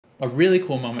A really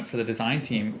cool moment for the design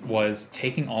team was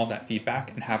taking all of that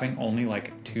feedback and having only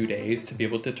like 2 days to be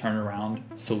able to turn around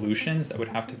solutions that would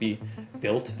have to be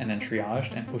built and then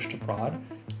triaged and pushed to prod.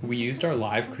 We used our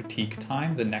live critique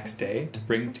time the next day to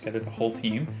bring together the whole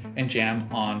team and jam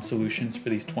on solutions for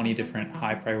these 20 different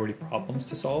high priority problems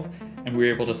to solve, and we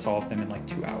were able to solve them in like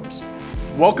 2 hours.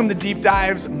 Welcome to Deep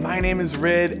Dives. My name is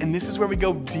Rid, and this is where we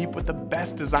go deep with the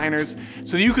best designers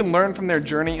so that you can learn from their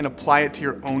journey and apply it to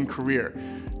your own career.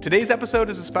 Today's episode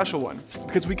is a special one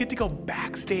because we get to go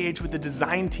backstage with the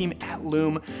design team at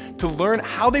Loom to learn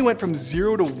how they went from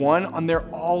 0 to 1 on their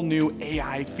all-new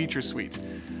AI feature suite.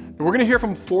 We're gonna hear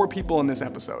from 4 people in this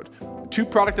episode. 2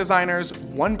 product designers,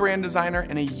 1 brand designer,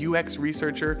 and a UX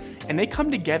researcher, and they come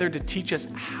together to teach us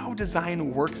how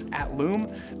design works at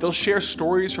Loom. They'll share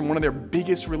stories from one of their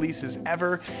biggest releases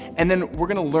ever, and then we're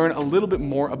gonna learn a little bit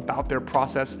more about their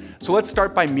process. So let's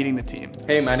start by meeting the team.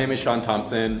 Hey, my name is Sean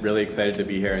Thompson. Really excited to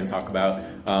be here and talk about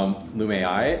Loom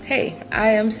AI. Hey, I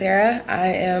am Sarah. I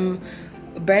am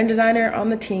a brand designer on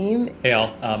the team. Hey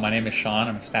all, my name is Sean.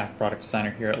 I'm a staff product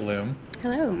designer here at Loom.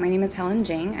 Hello, my name is Helen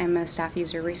Jing. I'm a staff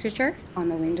user researcher on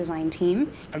the Loom design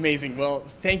team. Amazing. Well,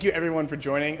 thank you everyone for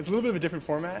joining. It's a little bit of a different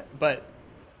format, but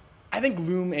I think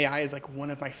Loom AI is like one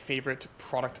of my favorite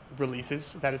product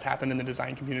releases that has happened in the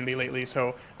design community lately.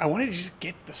 So I wanted to just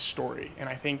get the story. And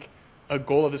I think a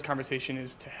goal of this conversation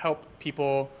is to help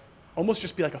people almost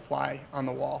just be like a fly on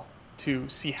the wall to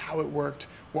see how it worked,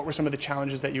 what were some of the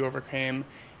challenges that you overcame,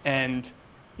 and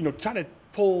try to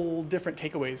pull different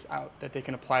takeaways out that they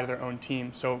can apply to their own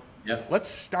team. So Let's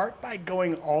start by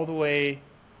going all the way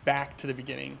back to the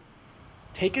beginning.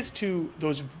 Take us to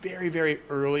those very, very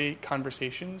early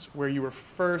conversations where you were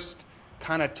first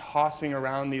kind of tossing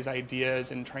around these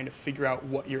ideas and trying to figure out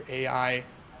what your AI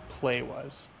play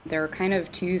was. There are kind of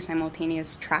 2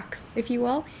 simultaneous tracks, if you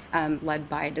will, led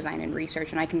by design and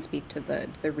research, and I can speak to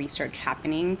the research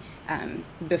happening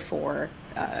before,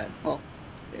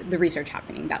 the research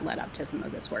happening that led up to some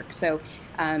of this work. So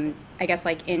I guess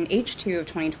like in H2 of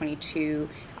 2022,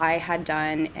 I had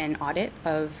done an audit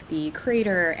of the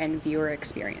creator and viewer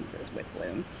experiences with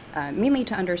Loom, mainly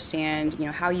to understand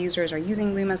how users are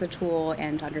using Loom as a tool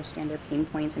and to understand their pain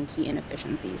points and key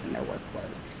inefficiencies in their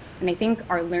workflows. And I think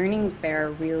our learnings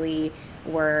there really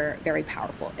were very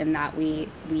powerful in that we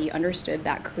understood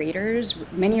that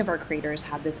many of our creators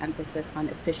have this emphasis on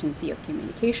efficiency of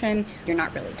communication. You're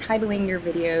not really titling your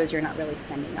videos, you're not really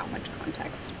sending out much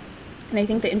context. And I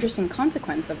think the interesting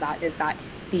consequence of that is that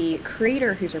the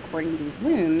creator who's recording these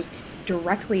Looms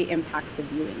directly impacts the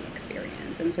viewing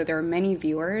experience. And so there are many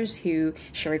viewers who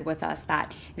shared with us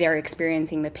that they're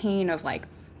experiencing the pain of like,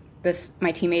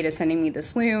 my teammate is sending me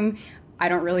this Loom, I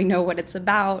don't really know what it's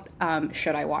about.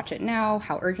 Should I watch it now?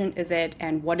 How urgent is it?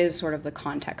 And what is sort of the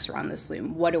context around this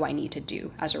Loom? What do I need to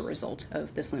do as a result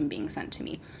of this Loom being sent to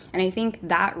me? And I think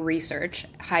that research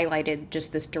highlighted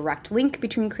just this direct link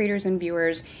between creators and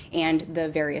viewers and the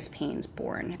various pains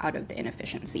born out of the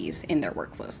inefficiencies in their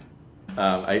workflows.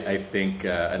 I think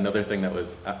another thing that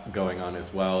was going on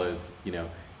as well is,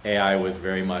 AI was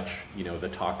very much, the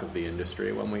talk of the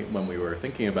industry when we were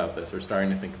thinking about this or starting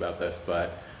to think about this,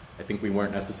 but I think we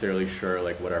weren't necessarily sure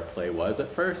like what our play was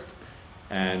at first,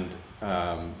 and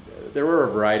there were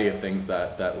a variety of things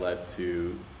that led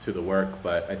to the work.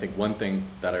 But I think one thing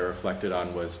that I reflected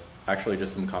on was actually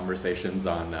just some conversations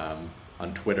on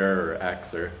Twitter or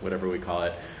X or whatever we call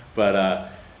it. But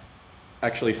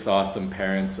actually saw some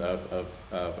parents of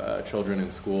children in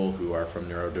school who are from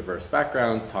neurodiverse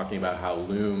backgrounds talking about how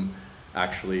Loom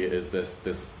actually is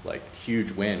this like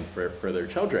huge win for their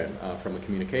children from a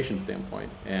communication standpoint,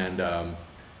 and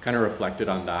kind of reflected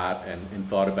on that and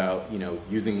thought about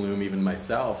using Loom even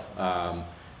myself,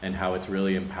 and how it's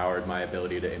really empowered my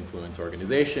ability to influence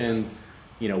organizations.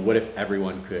 What if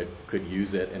everyone could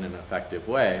use it in an effective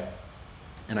way?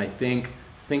 And I think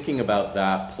thinking about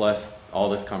that plus all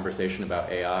this conversation about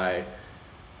AI,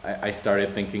 I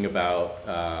started thinking about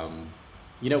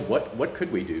what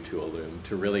could we do to a Loom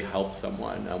to really help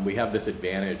someone? We have this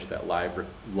advantage that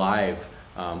live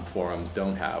forums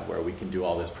don't have, where we can do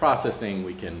all this processing,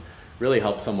 we can really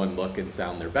help someone look and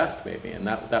sound their best maybe. And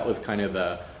that was kind of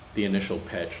the initial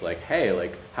pitch, like, hey,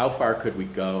 like how far could we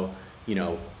go,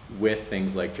 with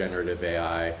things like generative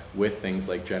AI, with things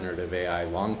like generative AI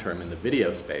long-term in the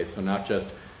video space. So not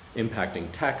just impacting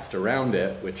text around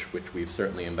it, which we've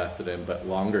certainly invested in, but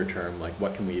longer term, like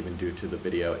what can we even do to the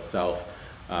video itself?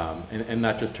 And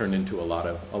that just turned into a lot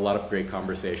of great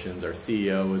conversations. Our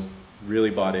CEO was really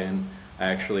bought in. I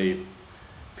actually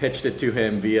pitched it to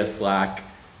him via Slack,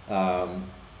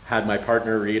 had my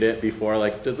partner read it before,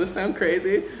 like, does this sound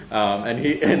crazy? And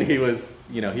he was,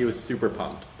 he was super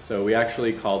pumped. So we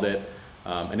actually called it,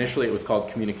 initially it was called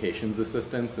Communications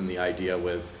Assistance, and the idea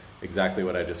was exactly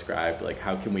what I described, like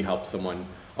how can we help someone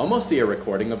almost see a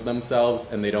recording of themselves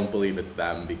and they don't believe it's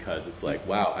them because it's like,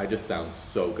 wow, I just sound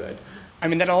so good. I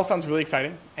mean, that all sounds really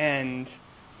exciting. And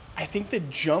I think the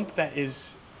jump that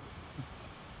is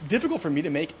difficult for me to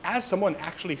make as someone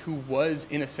actually who was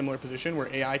in a similar position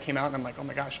where AI came out and I'm like, oh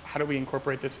my gosh, how do we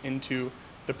incorporate this into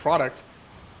the product?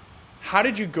 How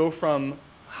did you go from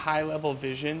high level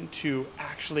vision to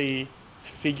actually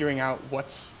figuring out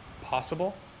what's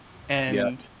possible?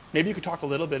 And maybe you could talk a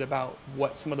little bit about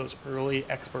what some of those early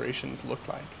explorations looked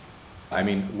like. I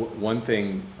mean, one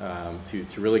thing to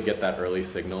really get that early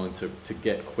signal and to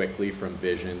get quickly from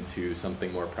vision to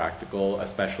something more practical,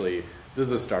 especially this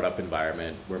is a startup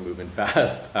environment, we're moving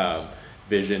fast.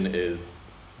 Vision is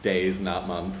days, not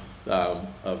months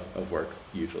of works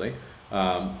usually.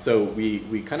 So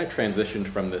we kind of transitioned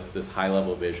from this high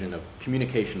level vision of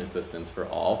communication assistance for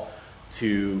all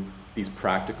to these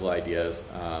practical ideas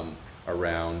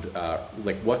around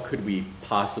like what could we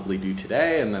possibly do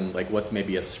today, and then like what's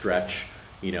maybe a stretch,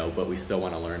 but we still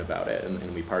want to learn about it,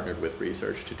 and we partnered with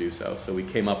research to do so. So we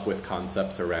came up with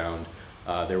concepts around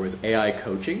there was AI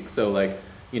coaching. So like,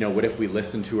 what if we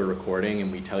listen to a recording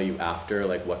and we tell you after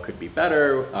like what could be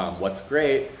better, what's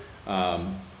great,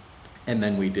 and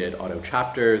then we did auto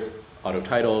chapters, auto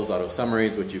titles, auto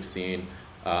summaries, which you've seen.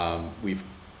 We've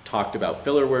talked about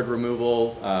filler word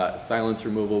removal, silence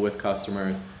removal with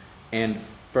customers. And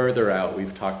further out,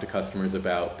 we've talked to customers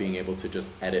about being able to just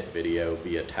edit video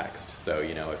via text. So,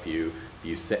 if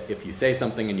you say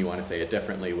something and you want to say it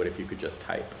differently, what if you could just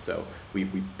type? So we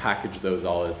package those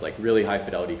all as like really high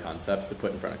fidelity concepts to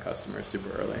put in front of customers super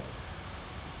early.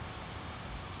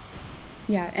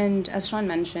 Yeah, and as Sean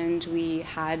mentioned, we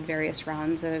had various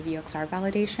rounds of UXR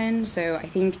validation. So I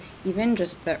think even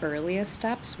just the earliest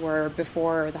steps were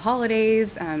before the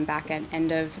holidays, back at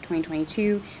end of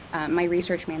 2022. My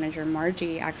research manager,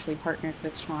 Margie, actually partnered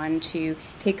with Sean to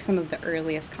take some of the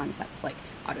earliest concepts like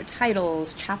auto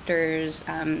titles, chapters,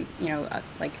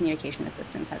 like communication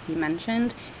assistance, as he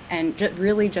mentioned, and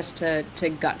really just to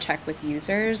gut check with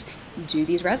users. Do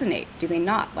these resonate? Do they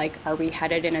not? Like, are we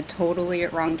headed in a totally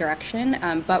wrong direction?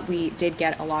 But we did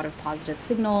get a lot of positive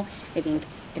signal. I think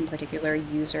in particular,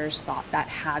 users thought that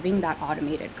having that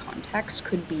automated context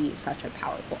could be such a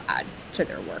powerful add to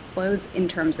their workflows in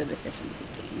terms of efficiency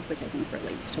gains, which I think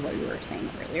relates to what you were saying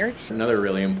earlier. Another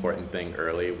really important thing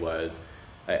early was,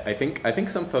 I think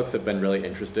some folks have been really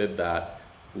interested that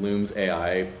Loom's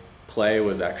AI play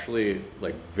was actually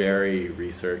like very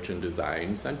research and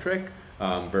design centric.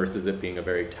 Versus it being a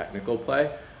very technical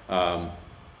play.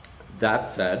 That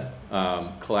said,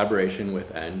 collaboration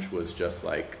with Eng was just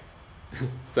like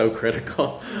so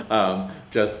critical.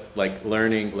 Just like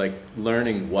learning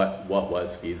what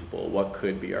was feasible, what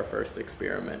could be our first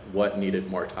experiment, what needed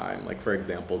more time. Like for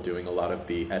example, doing a lot of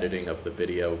the editing of the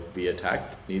video via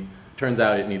text. Turns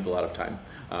out it needs a lot of time.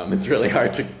 It's really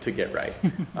hard to get right.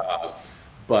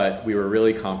 But we were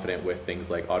really confident with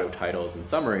things like auto titles and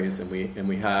summaries, and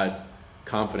we had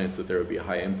confidence that there would be a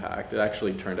high impact. It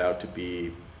actually turned out to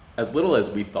be as little as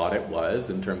we thought it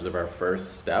was in terms of our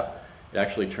first step. It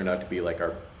actually turned out to be like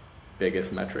our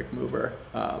biggest metric mover.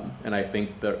 And I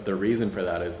think the reason for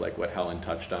that is like what Helen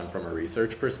touched on from a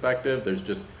research perspective. There's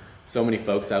just so many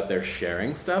folks out there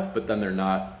sharing stuff, but then they're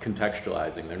not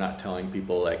contextualizing. They're not telling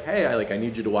people like, hey, I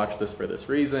need you to watch this for this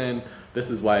reason.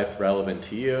 This is why it's relevant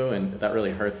to you. And that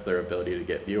really hurts their ability to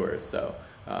get viewers. So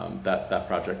that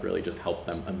project really just helped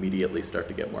them immediately start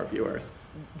to get more viewers.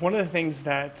 One of the things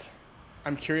that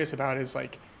I'm curious about is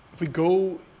like, if we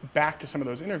go back to some of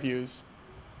those interviews,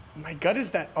 my gut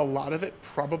is that a lot of it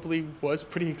probably was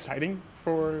pretty exciting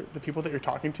for the people that you're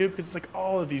talking to, because it's like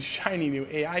all of these shiny new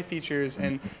AI features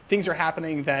and things are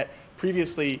happening that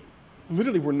previously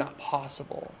literally were not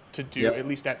possible to do, at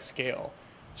least at scale.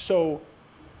 So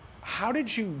how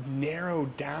did you narrow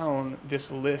down this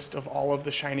list of all of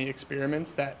the shiny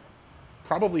experiments that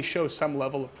probably show some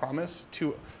level of promise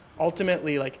to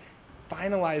ultimately like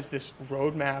finalize this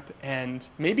roadmap and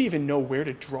maybe even know where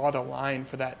to draw the line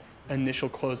for that initial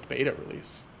closed beta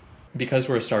release? Because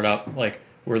we're a startup, like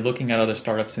we're looking at other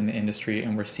startups in the industry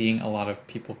and we're seeing a lot of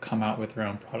people come out with their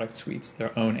own product suites,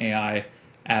 their own AI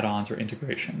add-ons or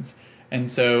integrations. And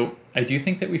so I do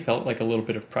think that we felt like a little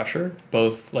bit of pressure,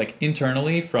 both like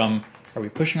internally from, are we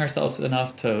pushing ourselves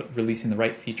enough to releasing the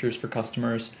right features for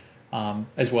customers,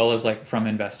 as well as like from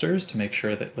investors to make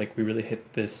sure that like we really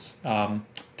hit this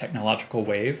technological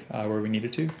wave where we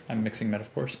needed to. I'm mixing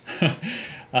metaphors.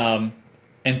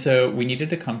 And so we needed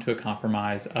to come to a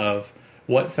compromise of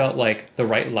what felt like the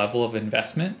right level of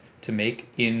investment to make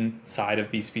inside of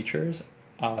these features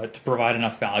to provide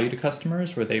enough value to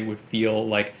customers where they would feel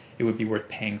like it would be worth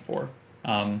paying for.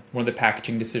 One of the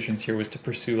packaging decisions here was to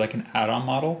pursue like an add-on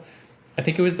model. I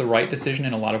think it was the right decision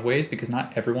in a lot of ways because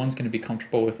not everyone's going to be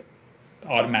comfortable with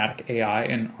automatic AI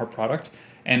in our product.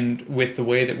 And with the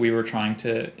way that we were trying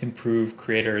to improve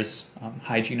creators'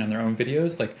 hygiene on their own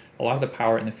videos, like a lot of the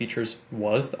power in the features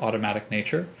was the automatic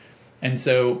nature. And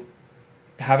so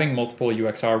having multiple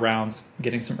UXR rounds,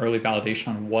 getting some early validation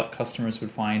on what customers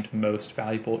would find most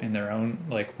valuable in their own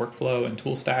like workflow and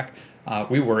tool stack,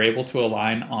 we were able to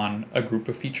align on a group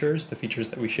of features, the features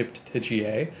that we shipped to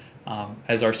GA,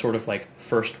 as our sort of like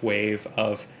first wave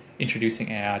of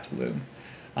introducing AI to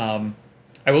Loom.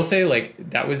 I will say like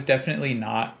that was definitely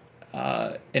not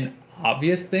an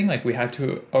obvious thing. Like we had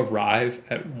to arrive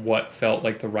at what felt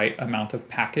like the right amount of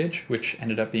package, which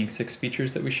ended up being 6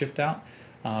 features that we shipped out.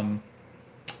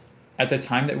 At the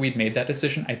time that we'd made that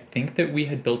decision, I think that we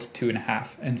had built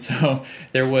 2.5. And so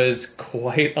there was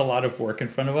quite a lot of work in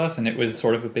front of us, and it was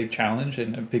sort of a big challenge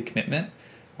and a big commitment.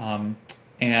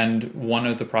 And one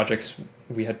of the projects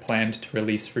we had planned to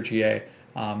release for GA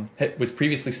was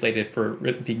previously slated for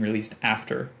being released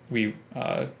after we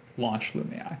launched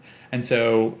Loom AI. And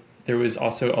so there was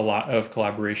also a lot of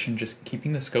collaboration, just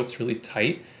keeping the scopes really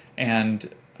tight. And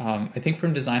I think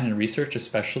from design and research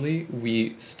especially,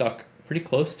 we stuck pretty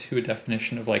close to a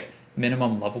definition of like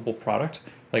minimum lovable product.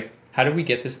 Like how do we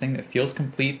get this thing that feels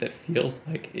complete, that feels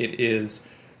like it is,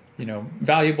 you know,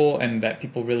 valuable and that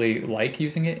people really like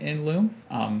using it in Loom,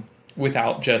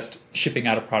 without just shipping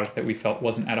out a product that we felt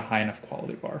wasn't at a high enough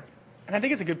quality bar. And I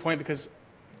think it's a good point because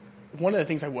one of the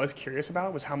things I was curious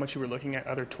about was how much you were looking at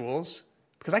other tools.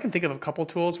 Because I can think of a couple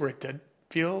tools where it did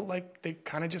feel like they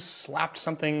kind of just slapped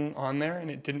something on there and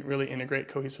it didn't really integrate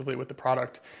cohesively with the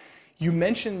product. You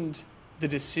mentioned the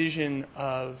decision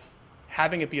of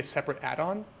having it be a separate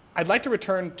add-on. I'd like to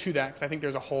return to that because I think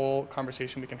there's a whole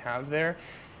conversation we can have there.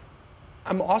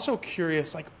 I'm also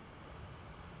curious, like,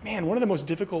 man, one of the most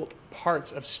difficult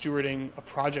parts of stewarding a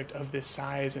project of this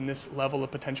size and this level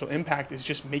of potential impact is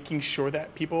just making sure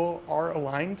that people are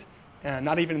aligned.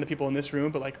 Not even the people in this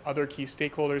room, but like other key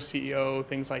stakeholders, CEO,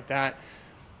 things like that.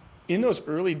 In those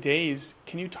early days,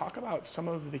 can you talk about some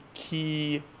of the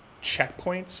key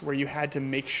checkpoints where you had to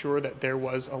make sure that there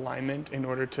was alignment in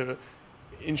order to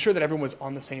ensure that everyone was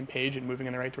on the same page and moving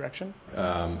in the right direction?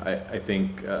 I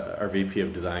think our VP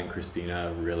of design,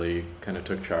 Christina, really kind of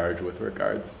took charge with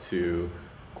regards to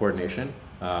coordination.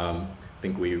 I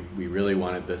think we really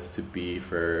wanted this to be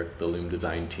for the Loom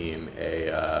design team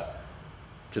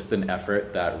just an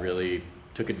effort that really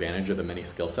took advantage of the many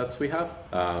skill sets we have.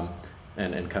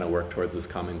 And kind of work towards this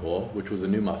common goal, which was a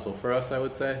new muscle for us, I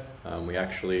would say. We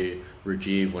actually,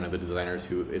 Rajiv, one of the designers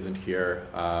who isn't here,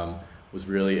 was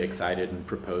really excited and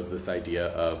proposed this idea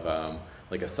of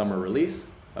like a summer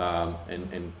release.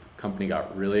 And company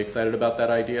got really excited about that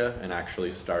idea and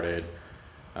actually started,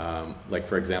 like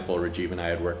for example, Rajiv and I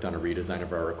had worked on a redesign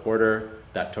of our recorder.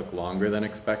 That took longer than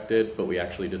expected, but we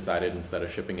actually decided instead of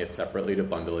shipping it separately to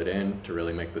bundle it in to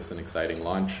really make this an exciting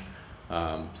launch.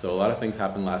 So a lot of things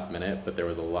happened last minute, but there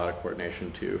was a lot of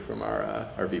coordination too from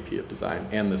our VP of design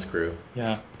and this crew.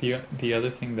 Yeah, the other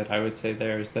thing that I would say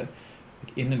there is that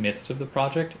like, in the midst of the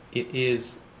project, it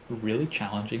is really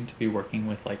challenging to be working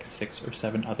with like 6 or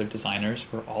 7 other designers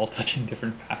who are all touching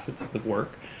different facets of the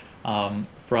work.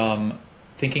 From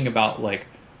thinking about like,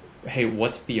 hey,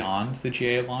 what's beyond the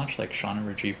GA launch? Like Sean and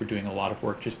Rajiv were doing a lot of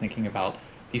work just thinking about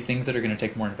these things that are going to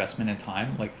take more investment and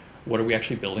time. Like, what are we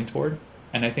actually building toward?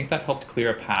 And I think that helped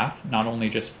clear a path, not only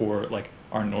just for like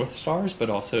our North Stars, but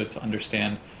also to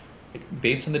understand, like,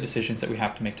 based on the decisions that we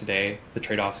have to make today, the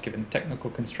trade-offs given technical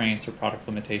constraints or product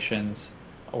limitations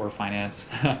or finance,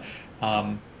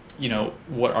 you know,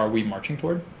 what are we marching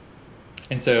toward?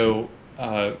 And so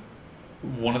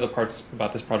one of the parts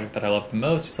about this project that I love the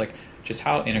most is like just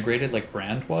how integrated like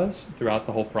brand was throughout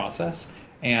the whole process.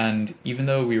 And even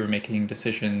though we were making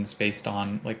decisions based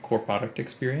on like core product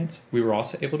experience, we were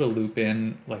also able to loop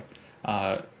in like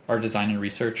our design and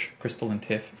research, Crystal and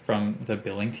Tiff from the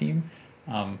billing team.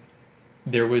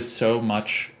 There was so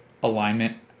much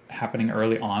alignment happening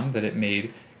early on that it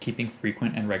made keeping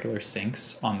frequent and regular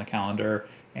syncs on the calendar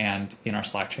and in our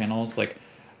Slack channels like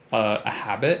a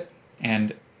habit.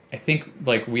 And I think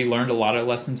like we learned a lot of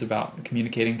lessons about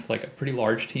communicating to like a pretty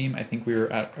large team. I think we were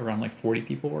at around like 40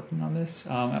 people working on this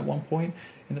at one point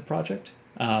in the project.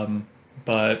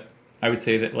 But I would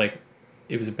say that like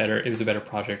it was a better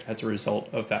project as a result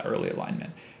of that early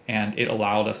alignment, and it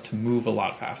allowed us to move a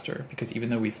lot faster, because even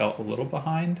though we felt a little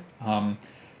behind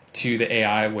to the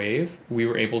AI wave, we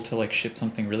were able to like ship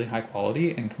something really high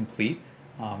quality and complete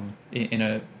in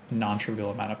a non-trivial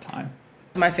amount of time.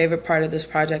 My favorite part of this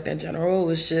project in general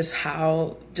was just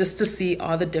to see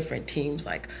all the different teams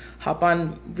like hop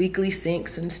on weekly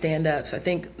syncs and stand-ups. I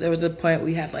think there was a point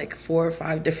we had like 4 or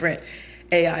 5 different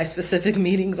AI specific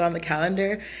meetings on the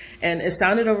calendar, and it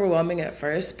sounded overwhelming at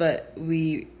first, but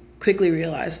we quickly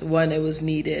realized, one, it was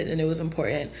needed and it was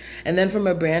important. And then from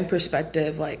a brand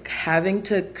perspective, like having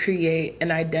to create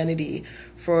an identity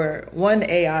for one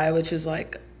AI, which is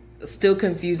like still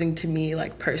confusing to me,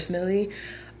 like personally,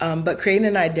 but creating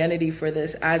an identity for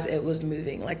this as it was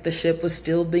moving. Like the ship was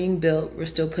still being built, we're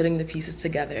still putting the pieces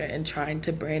together and trying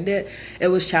to brand it. It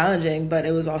was challenging, but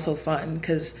it was also fun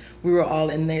because we were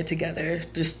all in there together,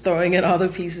 just throwing in all the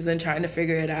pieces and trying to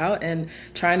figure it out and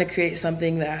trying to create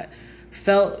something that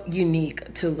felt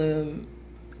unique to Loom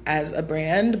as a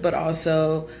brand, but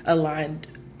also aligned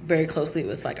very closely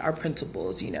with like our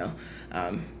principles, you know.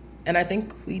 And I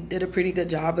think we did a pretty good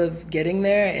job of getting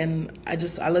there, and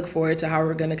I look forward to how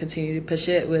we're going to continue to push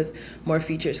it with more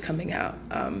features coming out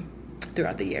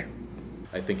throughout the year.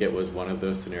 I think it was one of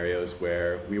those scenarios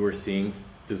where we were seeing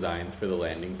designs for the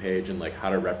landing page and like how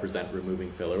to represent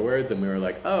removing filler words, and we were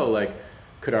like, oh, like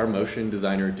could our motion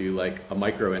designer do like a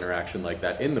micro interaction like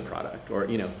that in the product, or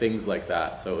you know, things like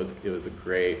that. So it was a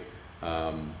great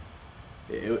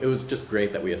it was just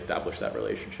great that we established that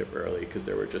relationship early, because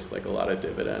there were just like a lot of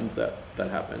dividends that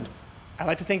happened. I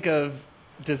like to think of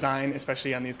design,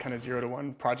 especially on these kind of 0 to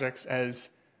 1 projects, as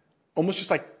almost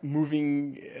just like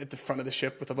moving at the front of the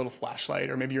ship with a little flashlight,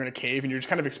 or maybe you're in a cave and you're just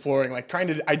kind of exploring, like trying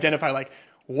to identify like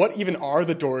what even are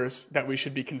the doors that we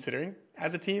should be considering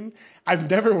as a team. I've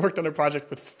never worked on a project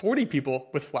with 40 people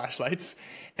with flashlights.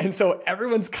 And so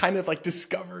everyone's kind of like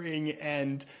discovering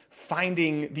and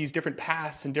finding these different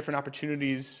paths and different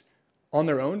opportunities on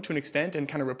their own to an extent and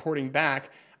kind of reporting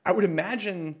back. I would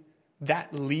imagine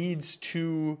that leads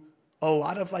to a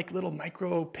lot of like little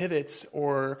micro pivots,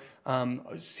 or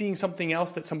seeing something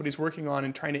else that somebody's working on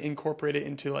and trying to incorporate it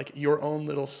into like your own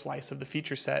little slice of the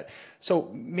feature set. So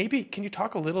maybe can you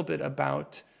talk a little bit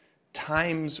about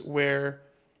times where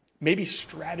maybe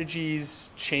strategies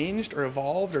changed or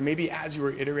evolved, or maybe as you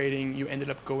were iterating, you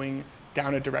ended up going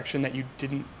down a direction that you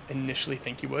didn't initially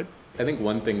think you would? I think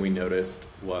one thing we noticed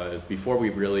was before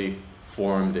we really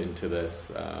formed into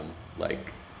this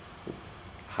like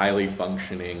highly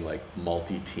functioning like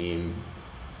multi-team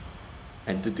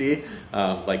entity,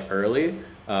 like early,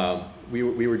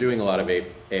 we were doing a lot of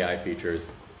AI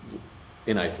features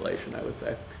in isolation, I would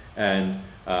say. And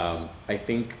I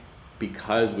think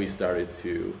because we started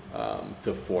to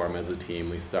form as a team,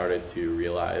 we started to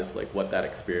realize like what that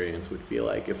experience would feel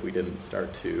like if we didn't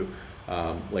start to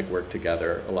like work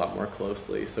together a lot more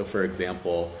closely. So for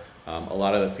example, a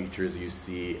lot of the features you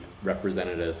see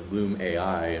represented as Loom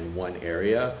AI in one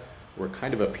area were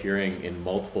kind of appearing in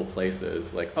multiple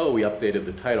places. Like, oh, we updated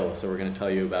the title, so we're going to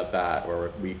tell you about that,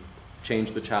 or we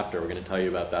changed the chapter, we're going to tell you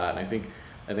about that. And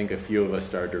I think a few of us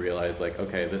started to realize like,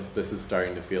 okay, this is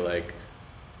starting to feel like,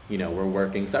 you know, we're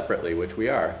working separately, which we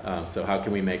are. So how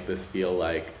can we make this feel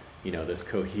like, you know, this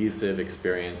cohesive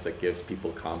experience that gives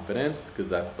people confidence, because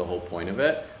that's the whole point of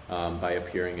it, by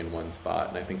appearing in one spot.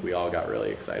 And I think we all got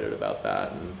really excited about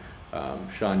that.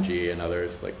 And Sean G and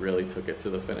others like really took it to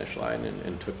the finish line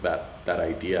and took that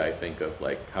idea, I think, of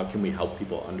like, how can we help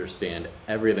people understand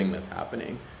everything that's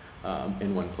happening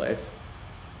in one place?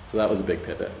 So that was a big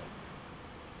pivot.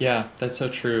 Yeah, that's so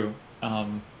true.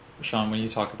 Sean, when you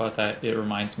talk about that, it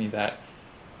reminds me that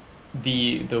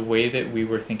the way that we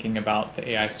were thinking about the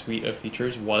AI suite of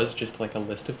features was just like a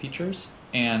list of features,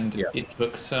 and it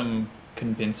took some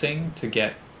convincing to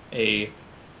get a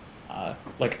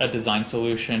like a design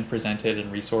solution presented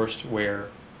and resourced where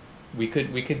we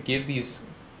could give these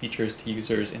features to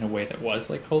users in a way that was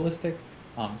like holistic,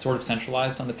 sort of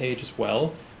centralized on the page as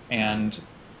well. And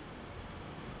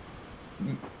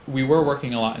we were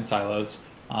working a lot in silos.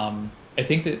 I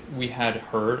think that we had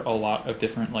heard a lot of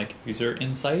different like user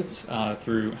insights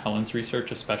through Helen's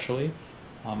research, especially.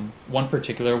 One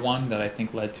particular one that I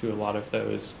think led to a lot of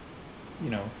those, you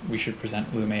know, we should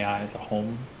present Loom AI as a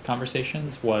home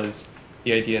conversations, was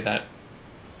the idea that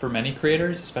for many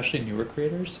creators, especially newer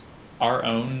creators, our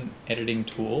own editing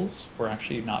tools were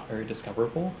actually not very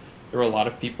discoverable. There were a lot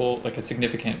of people, like a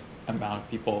significant amount of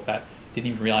people, that didn't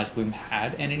even realize Loom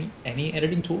had any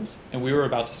editing tools, and we were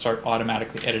about to start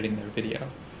automatically editing their video.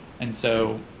 And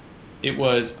so it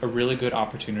was a really good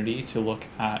opportunity to look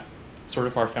at sort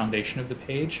of our foundation of the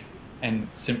page and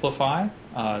simplify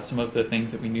some of the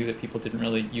things that we knew that people didn't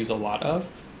really use a lot of,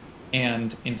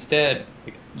 and instead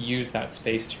use that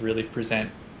space to really present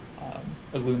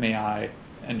Loom AI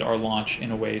and our launch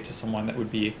in a way to someone that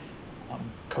would be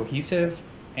cohesive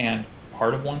and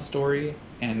part of one story,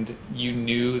 and you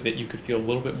knew that you could feel a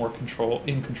little bit more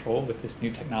in control with this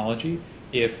new technology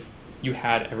if you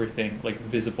had everything like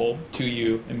visible to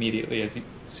you immediately as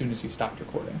soon as you stopped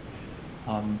recording.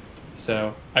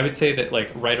 So I would say that like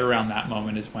right around that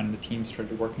moment is when the team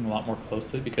started working a lot more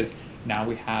closely, because now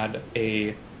we had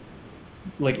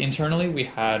internally we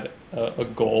had a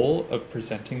goal of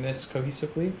presenting this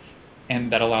cohesively,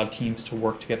 and that allowed teams to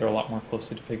work together a lot more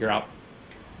closely to figure out,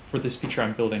 for this feature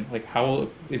I'm building, like how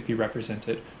will it be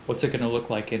represented? What's it going to look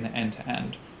like in the end to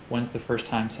end? When's the first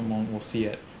time someone will see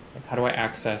it? Like, how do I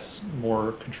access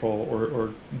more control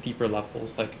or deeper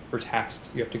levels? Like for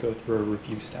tasks, you have to go through a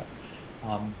review step.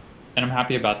 And I'm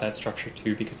happy about that structure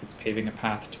too, because it's paving a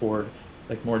path toward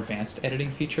like more advanced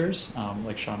editing features,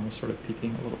 like Sean was sort of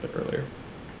peeking a little bit earlier.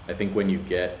 I think when you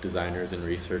get designers and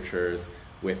researchers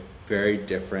with very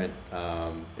different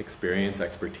experience,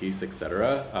 expertise,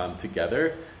 etc.,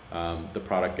 together, the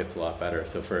product gets a lot better.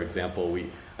 So for example,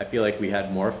 I feel like we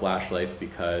had more flashlights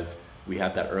because we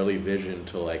had that early vision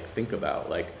to like think about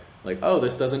like, oh,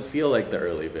 this doesn't feel like the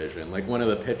early vision. Like one of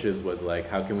the pitches was like,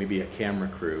 how can we be a camera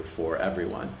crew for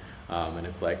everyone? And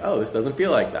it's like, oh, this doesn't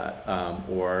feel like that.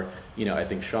 Or, I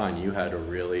think Sean, you had a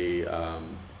really,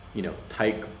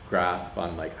 tight grasp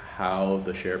on like how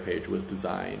the share page was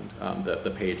designed,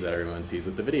 the page that everyone sees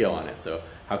with the video on it. So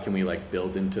how can we like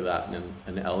build into that in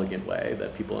an elegant way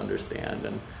that people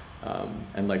understand,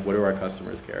 and like what do our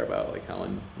customers care about? Like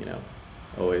Helen,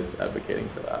 always advocating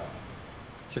for that.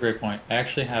 That's a great point. I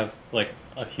actually have like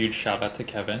a huge shout out to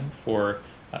Kevin for,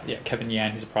 Kevin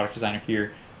Yan, he's a product designer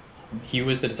here. He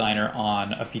was the designer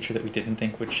on a feature that we didn't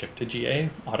think would ship to GA,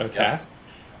 auto tasks.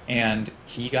 And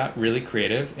he got really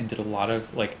creative and did a lot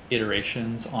of like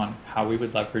iterations on how we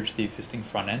would leverage the existing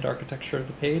front end architecture of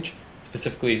the page,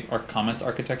 specifically our comments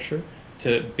architecture,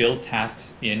 to build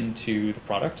tasks into the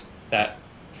product that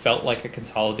felt like a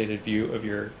consolidated view of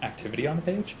your activity on the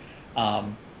page,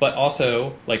 but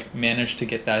also like managed to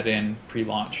get that in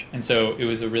pre-launch. And so it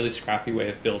was a really scrappy way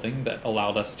of building that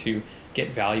allowed us to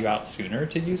get value out sooner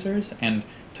to users and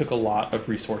took a lot of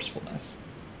resourcefulness.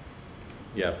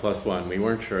 Yeah, +1. We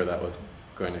weren't sure that was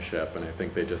going to ship, and I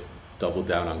think they just doubled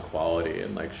down on quality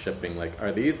and like shipping like,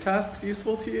 are these tasks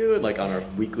useful to you? And like on a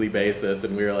weekly basis,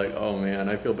 and we were like, oh man,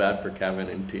 I feel bad for Kevin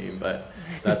and team, but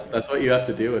that's what you have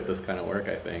to do with this kind of work.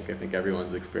 I think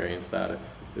everyone's experienced that.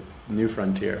 It's new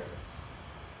frontier.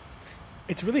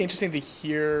 It's really interesting to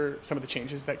hear some of the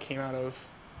changes that came out of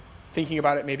thinking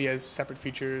about it maybe as separate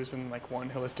features and like one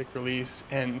holistic release,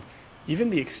 and even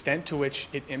the extent to which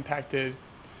it impacted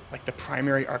like the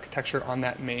primary architecture on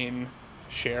that main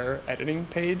share editing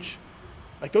page.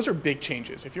 Like those are big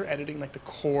changes. If you're editing like the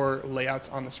core layouts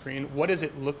on the screen, what does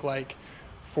it look like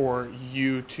for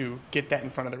you to get that in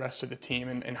front of the rest of the team,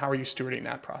 and how are you stewarding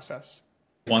that process?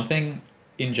 One thing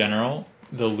in general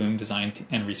the Loom design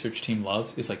and research team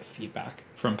loves is like feedback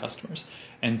from customers.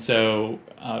 And so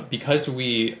because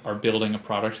we are building a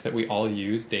product that we all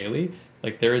use daily,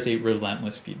 like there is a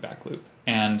relentless feedback loop.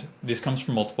 And this comes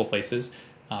from multiple places.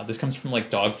 This comes from like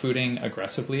dog fooding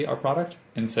aggressively our product.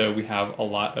 And so we have a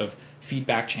lot of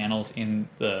feedback channels in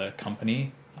the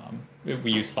company.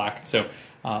 We use Slack. So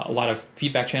a lot of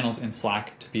feedback channels in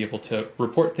Slack to be able to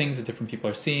report things that different people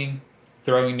are seeing,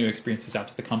 throwing new experiences out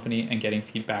to the company, and getting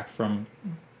feedback from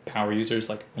power users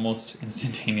like almost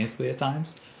instantaneously at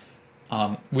times.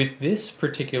 With this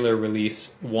particular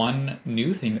release, one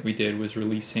new thing that we did was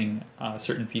releasing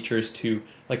certain features to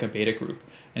like a beta group.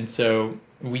 And so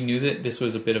we knew that this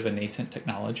was a bit of a nascent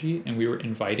technology, and we were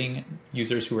inviting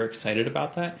users who were excited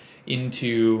about that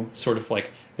into sort of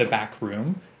like the back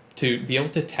room to be able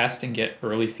to test and get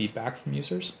early feedback from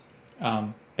users.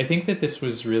 I think that this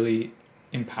was really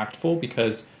impactful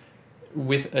because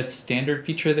with a standard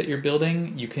feature that you're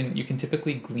building, you can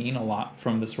typically glean a lot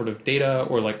from the sort of data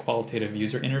or like qualitative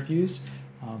user interviews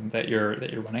that you're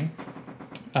running.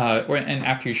 And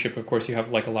after you ship, of course, you have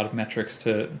like a lot of metrics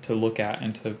to look at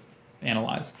and to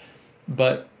analyze.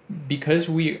 But because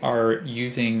we are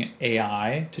using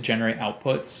AI to generate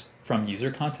outputs from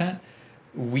user content,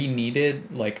 we needed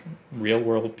like real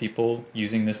world people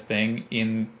using this thing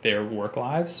in their work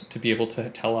lives to be able to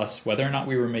tell us whether or not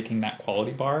we were making that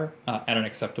quality bar at an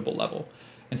acceptable level.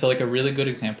 And so like a really good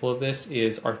example of this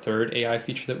is our third AI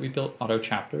feature that we built, auto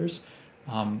chapters.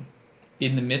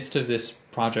 In the midst of this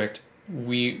project,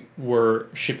 we were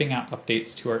shipping out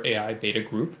updates to our AI beta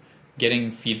group,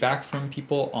 getting feedback from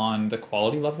people on the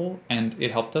quality level, and it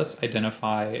helped us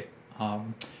identify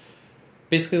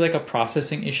basically like a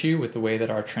processing issue with the way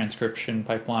that our transcription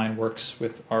pipeline works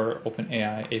with our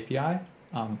OpenAI API,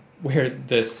 where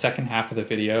the second half of the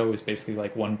video is basically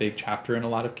like one big chapter in a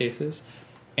lot of cases.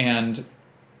 And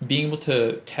being able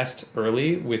to test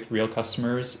early with real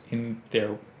customers in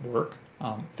their work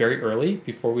very early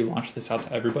before we launched this out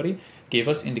to everybody gave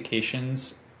us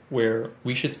indications where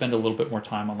we should spend a little bit more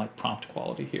time on like prompt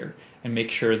quality here and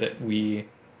make sure that we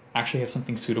actually have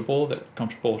something suitable that we're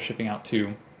comfortable shipping out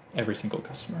to every single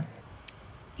customer.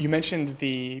 You mentioned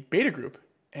the beta group,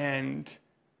 and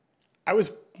I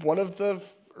was one of the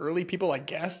early people, I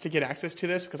guess, to get access to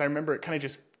this because I remember it kind of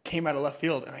just came out of left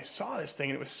field, and I saw this thing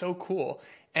and it was so cool.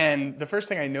 And the first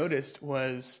thing I noticed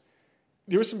was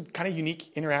there were some kind of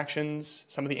unique interactions,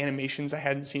 some of the animations I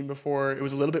hadn't seen before. It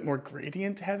was a little bit more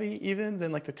gradient heavy even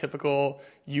than like the typical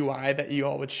UI that you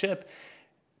all would ship.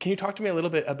 Can you talk to me a little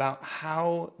bit about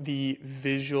how the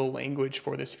visual language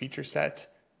for this feature set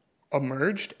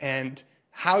emerged and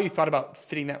how you thought about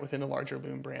fitting that within the larger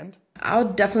Loom brand? I'll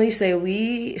definitely say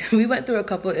we went through a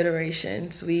couple of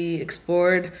iterations. We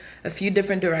explored a few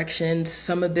different directions,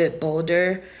 some a bit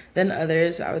bolder than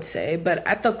others, I would say. But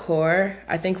at the core,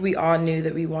 I think we all knew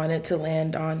that we wanted to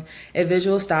land on a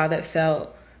visual style that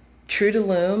felt true to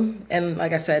Loom and,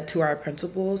 like I said, to our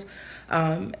principles.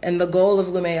 And the goal of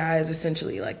Loom AI is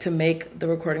essentially like to make the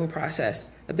recording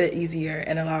process a bit easier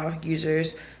and allow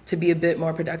users to be a bit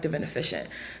more productive and efficient.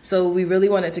 So we really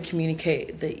wanted to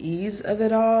communicate the ease of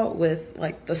it all with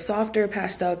like the softer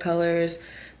pastel colors,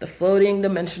 the floating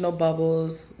dimensional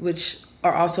bubbles, which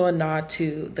are also a nod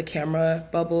to the camera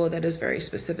bubble that is very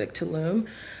specific to Loom.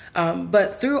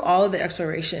 But through all of the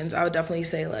explorations, I would definitely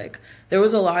say like there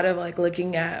was a lot of like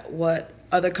looking at what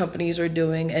other companies are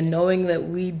doing and knowing that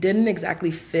we didn't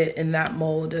exactly fit in that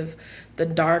mold of the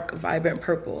dark, vibrant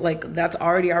purple. Like that's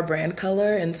already our brand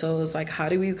color. And so it was like, how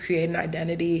do we create an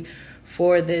identity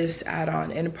for this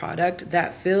add-on end product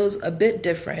that feels a bit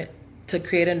different to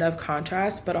create enough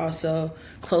contrast, but also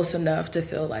close enough to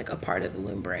feel like a part of the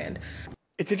Loom brand?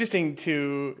 It's interesting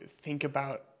to think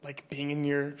about like being in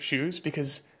your shoes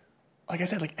because, like I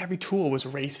said, like every tool was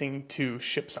racing to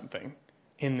ship something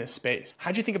in this space.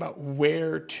 How'd you think about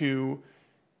where to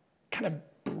kind of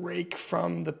break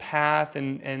from the path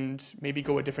and maybe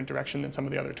go a different direction than some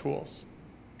of the other tools?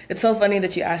 It's so funny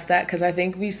that you asked that because I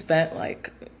think we spent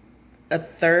like a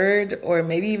third or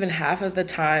maybe even half of the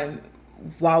time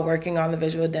while working on the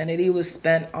visual identity was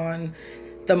spent on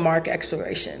the mark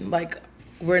exploration. Like,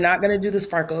 we're not going to do the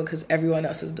sparkle because everyone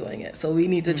else is doing it. So we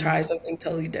need to try something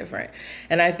totally different.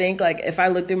 And I think like if I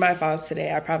look through my files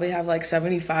today, I probably have like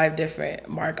 75 different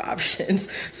mark options.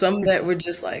 Some that were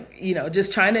just like, you know,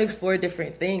 just trying to explore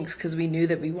different things because we knew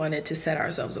that we wanted to set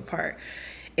ourselves apart.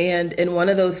 And in one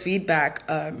of those feedback,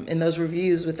 in those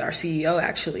reviews with our CEO,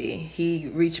 actually, he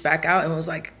reached back out and was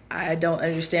like, I don't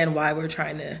understand why we're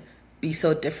trying to be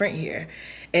so different here.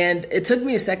 And it took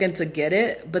me a second to get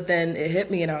it, but then it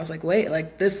hit me and I was like, wait,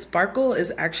 like this sparkle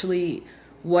is actually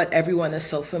what everyone is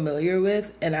so familiar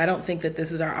with. And I don't think that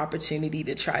this is our opportunity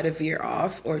to try to veer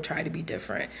off or try to be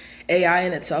different. AI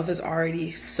in itself is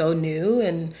already so new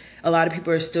and a lot of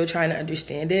people are still trying to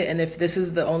understand it. And if this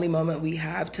is the only moment we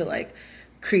have to like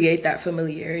create that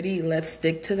familiarity, let's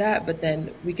stick to that. But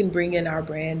then we can bring in our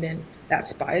brand and that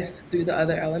spice through the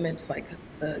other elements like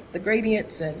the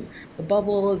gradients and the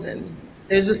bubbles, and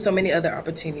there's just so many other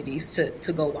opportunities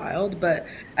to go wild. But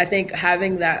I think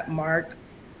having that mark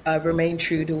remain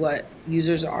true to what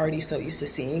users are already so used to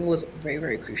seeing was very,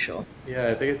 very crucial. Yeah,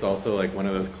 I think it's also like one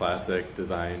of those classic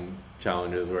design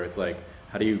challenges where it's like,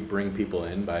 how do you bring people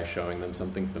in by showing them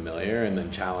something familiar and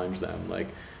then challenge them? Like,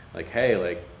 hey,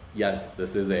 like, yes,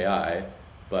 this is AI,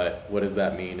 but what does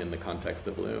that mean in the context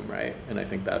of Loom, right? And I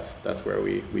think that's where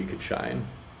we could shine.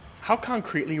 How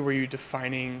concretely were you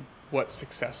defining what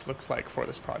success looks like for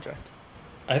this project?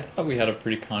 I thought we had a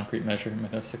pretty concrete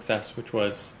measurement of success, which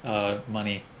was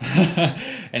money.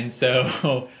 And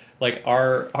so like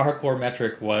our core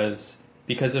metric was,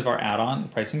 because of our add-on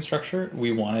pricing structure,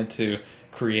 we wanted to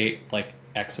create like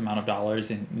X amount of dollars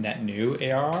in net new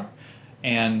ARR.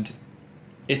 And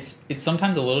it's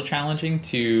sometimes a little challenging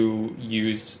to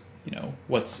use, you know,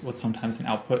 what's sometimes an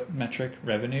output metric,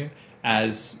 revenue,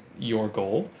 as your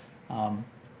goal.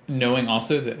 Knowing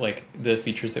also that like the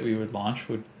features that we would launch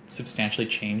would substantially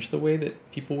change the way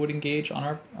that people would engage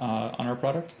on our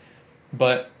product.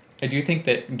 But I do think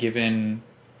that given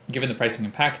the pricing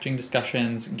and packaging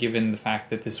discussions, given the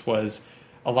fact that this was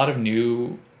a lot of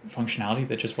new functionality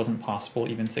that just wasn't possible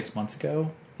even 6 months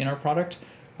ago in our product,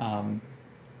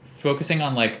 focusing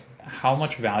on like how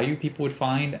much value people would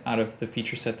find out of the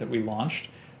feature set that we launched,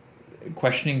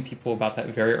 questioning people about that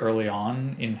very early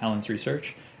on in Helen's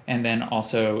research, and then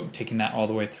also taking that all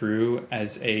the way through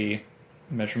as a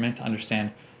measurement to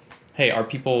understand, hey, are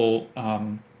people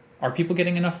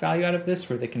getting enough value out of this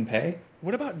where they can pay?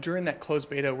 What about during that closed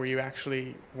beta where you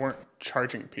actually weren't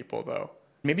charging people though?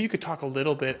 Maybe you could talk a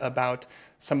little bit about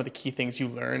some of the key things you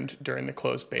learned during the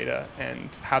closed beta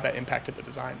and how that impacted the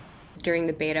design. During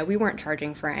the beta, we weren't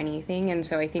charging for anything. And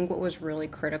so I think what was really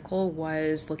critical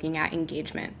was looking at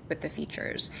engagement with the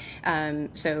features.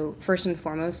 So first and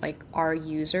foremost, like, are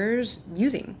users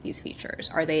using these features?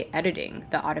 Are they editing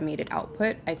the automated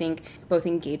output? I think both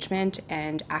engagement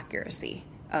and accuracy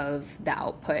of the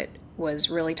output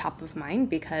was really top of mind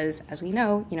because, as we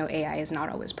know, AI is not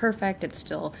always perfect. It's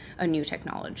still a new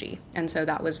technology. And so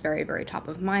that was very, very top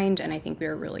of mind. And I think we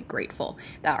were really grateful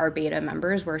that our beta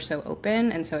members were so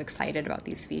open and so excited about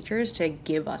these features to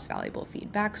give us valuable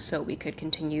feedback so we could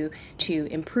continue to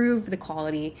improve the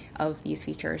quality of these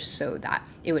features so that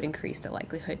it would increase the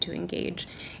likelihood to engage.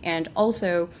 And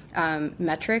also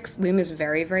metrics. Loom is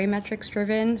very, very metrics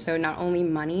driven. So not only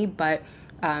money, but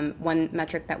one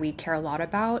metric that we care a lot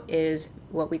about is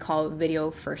what we call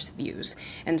video first views.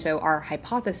 And so our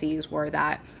hypotheses were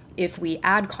that if we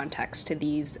add context to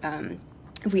these,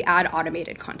 if we add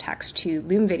automated context to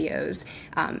Loom videos,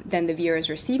 then the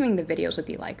viewers receiving the videos would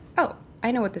be like, oh,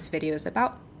 I know what this video is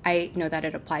about. I know that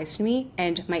it applies to me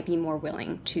and might be more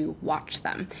willing to watch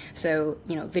them. So,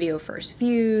 video first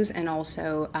views and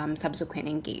also subsequent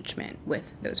engagement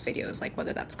with those videos, like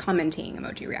whether that's commenting,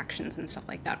 emoji reactions, and stuff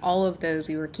like that. All of those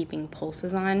we were keeping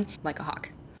pulses on like a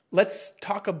hawk. Let's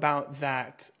talk about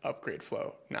that upgrade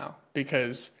flow now,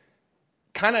 because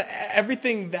kind of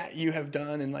everything that you have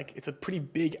done, and like it's a pretty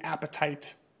big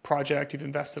appetite project, you've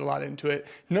invested a lot into it.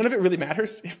 None of it really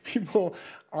matters if people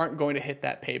aren't going to hit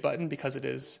that pay button because it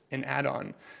is an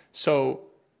add-on. So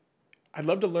I'd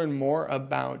love to learn more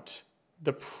about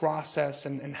the process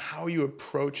and how you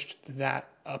approached that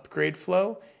upgrade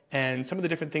flow and some of the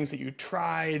different things that you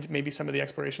tried, maybe some of the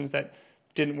explorations that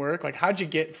didn't work. Like, how'd you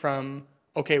get from,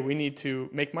 okay, we need to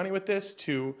make money with this,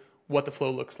 to what the flow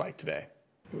looks like today?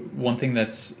 One thing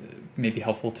that's maybe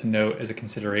helpful to note as a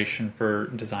consideration for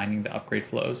designing the upgrade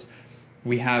flows,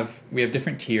 we have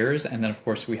different tiers, and then of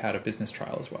course we had a business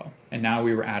trial as well. And now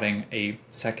we were adding a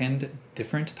second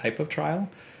different type of trial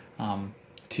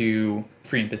to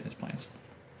free and business plans.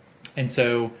 And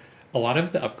so a lot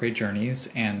of the upgrade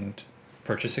journeys and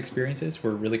purchase experiences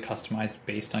were really customized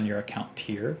based on your account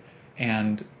tier.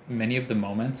 And many of the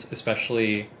moments,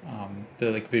 especially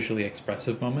the like visually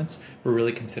expressive moments, were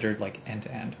really considered like end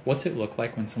to end. What's it look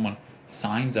like when someone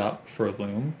signs up for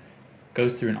Loom,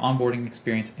 goes through an onboarding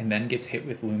experience, and then gets hit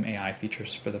with Loom AI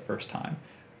features for the first time?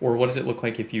 Or what does it look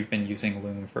like if you've been using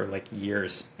Loom for like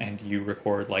years and you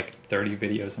record like 30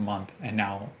 videos a month and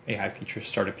now AI features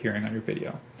start appearing on your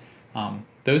video?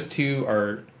 Those two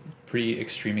are pretty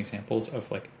extreme examples of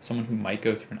like someone who might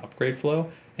go through an upgrade flow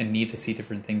and need to see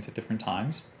different things at different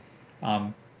times.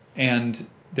 And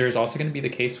there's also going to be the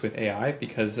case with AI,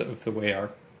 because of the way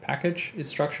our package is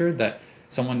structured, that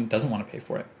someone doesn't want to pay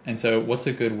for it. And so what's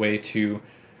a good way to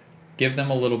give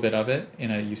them a little bit of it in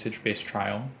a usage-based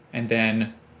trial, and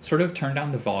then sort of turn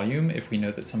down the volume if we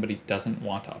know that somebody doesn't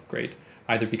want to upgrade,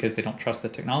 either because they don't trust the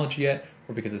technology yet,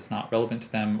 or because it's not relevant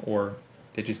to them, or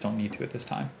they just don't need to at this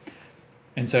time.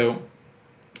 And so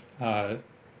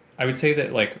I would say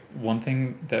that like one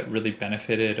thing that really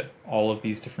benefited all of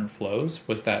these different flows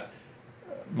was that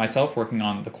myself working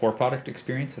on the core product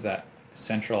experience of that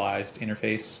centralized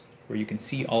interface where you can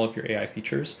see all of your AI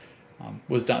features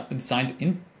was designed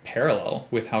in parallel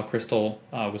with how Crystal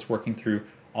was working through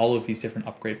all of these different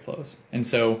upgrade flows. And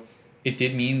so it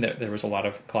did mean that there was a lot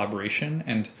of collaboration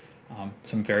and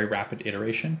some very rapid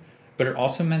iteration, but it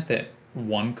also meant that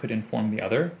one could inform the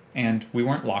other, and we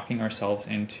weren't locking ourselves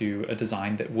into a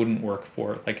design that wouldn't work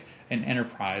for like an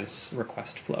enterprise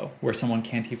request flow where someone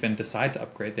can't even decide to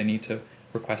upgrade. They need to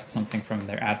request something from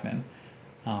their admin.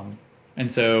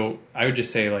 And so I would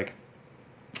just say like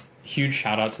huge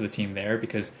shout out to the team there,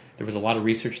 because there was a lot of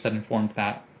research that informed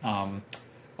that,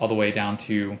 all the way down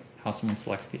to how someone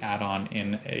selects the add-on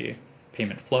in a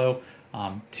payment flow,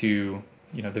 to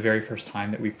the very first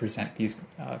time that we present these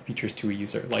features to a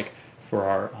user, like for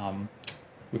our,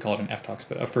 we call it an FTalks,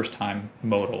 but a first-time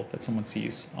modal that someone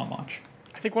sees on launch.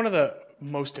 I think one of the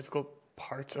most difficult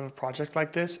parts of a project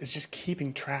like this is just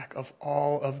keeping track of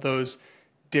all of those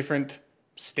different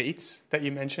states that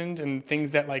you mentioned and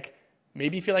things that like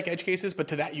maybe feel like edge cases, but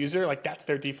to that user, like that's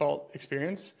their default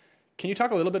experience. Can you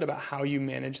talk a little bit about how you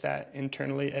manage that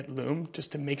internally at Loom,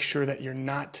 just to make sure that you're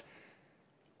not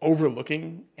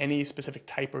overlooking any specific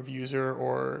type of user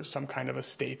or some kind of a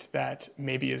state that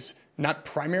maybe is not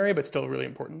primary, but still really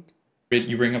important?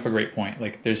 You bring up a great point.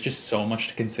 Like, there's just so much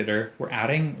to consider. We're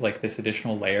adding like this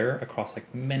additional layer across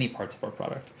like many parts of our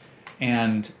product.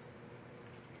 And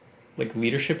like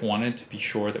leadership wanted to be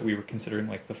sure that we were considering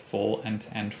like the full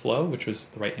end-to-end flow, which was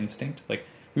the right instinct. Like,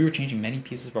 we were changing many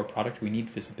pieces of our product. We need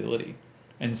visibility.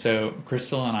 And so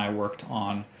Crystal and I worked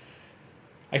on,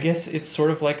 I guess it's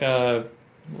sort of like a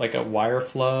wire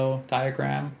flow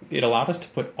diagram. It allowed us to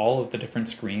put all of the different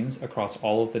screens across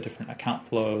all of the different account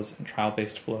flows and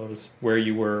trial-based flows, where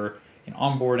you were in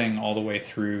onboarding all the way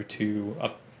through to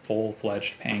a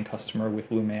full-fledged paying customer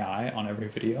with Loom AI on every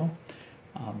video.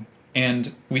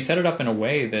 And we set it up in a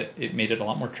way that it made it a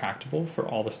lot more tractable for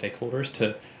all the stakeholders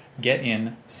to get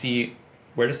in, see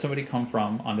where does somebody come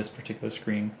from on this particular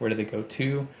screen, where do they go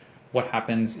to, what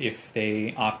happens if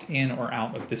they opt in or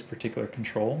out of this particular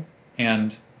control.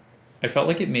 And I felt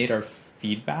like it made our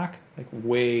feedback like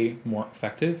way more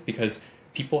effective because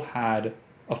people had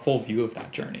a full view of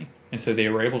that journey. And so they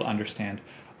were able to understand,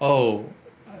 oh,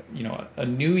 a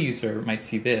new user might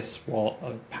see this while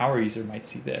a power user might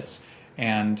see this,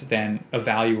 and then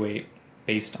evaluate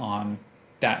based on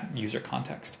that user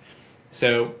context.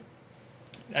 So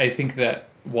I think that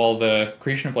while the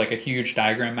creation of like a huge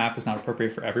diagram map is not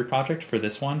appropriate for every project, for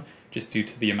this one, just due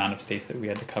to the amount of states that we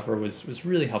had to cover, was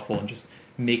really helpful in just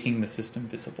making the system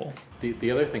visible.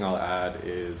 The other thing I'll add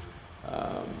is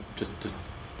just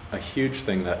a huge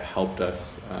thing that helped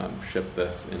us ship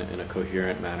this in a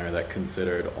coherent manner that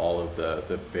considered all of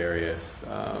the various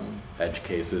edge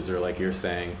cases, or like you're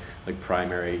saying, like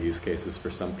primary use cases for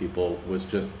some people, was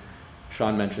just,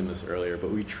 Sean mentioned this earlier, but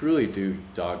we truly do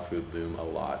dog food Loom a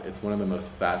lot. It's one of the most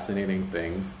fascinating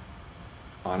things,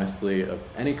 honestly, of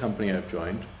any company I've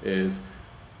joined, is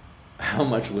how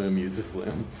much Loom uses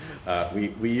Loom.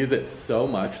 We use it so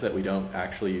much that we don't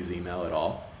actually use email at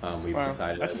all. We've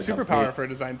decided that's a superpower for a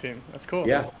design team. That's cool.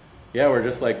 Yeah, we're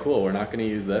just like, cool, we're not going to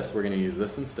use this, we're going to use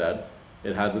this instead.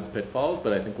 It has its pitfalls,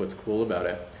 but I think what's cool about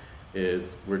it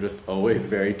is we're just always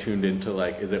very tuned into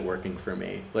like, is it working for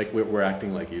me? Like, we're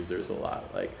acting like users a lot.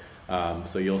 Like,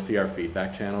 so you'll see our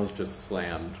feedback channels just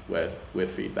slammed with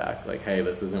feedback, like, hey,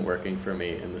 this isn't working for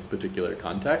me in this particular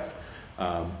context.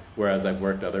 Whereas I've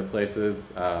worked other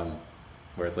places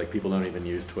where it's like people don't even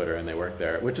use Twitter and they work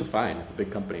there, which is fine, it's a big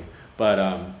company,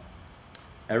 but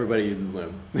everybody uses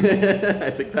Loom. I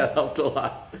think that helped a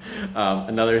lot.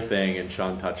 Another thing, and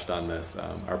Sean touched on this,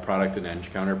 our product and Eng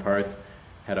counterparts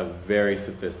had a very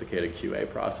sophisticated QA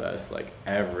process. Like,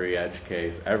 every edge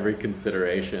case, every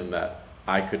consideration that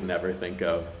I could never think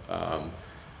of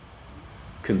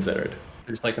considered.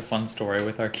 There's like a fun story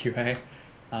with our QA.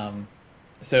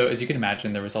 So as you can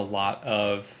imagine, there was a lot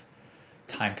of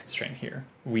time constraint here.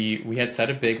 We had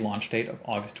set a big launch date of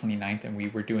August 29th, and we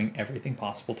were doing everything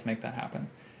possible to make that happen.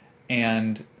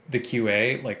 And the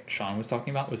QA, like Sean was talking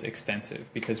about, was extensive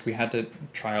because we had to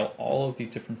trial all of these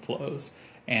different flows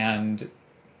and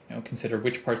consider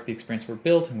which parts of the experience were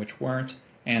built and which weren't.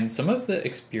 And some of the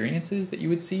experiences that you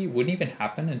would see wouldn't even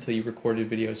happen until you recorded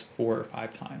videos 4 or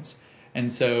 5 times. And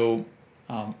so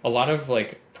a lot of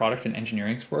like product and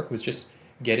engineering's work was just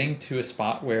getting to a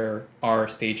spot where our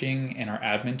staging and our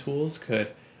admin tools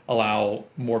could allow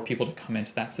more people to come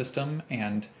into that system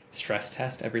and stress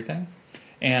test everything.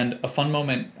 And a fun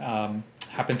moment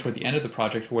happened toward the end of the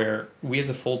project where we as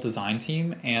a full design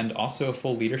team and also a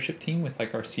full leadership team with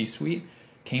like our C-suite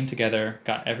came together,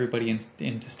 got everybody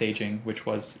into staging, which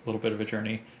was a little bit of a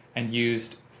journey, and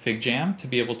used Figjam to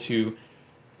be able to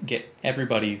get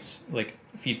everybody's like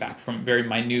feedback, from very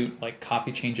minute like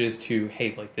copy changes to,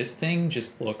 hey, like this thing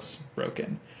just looks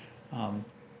broken.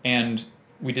 And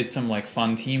we did some like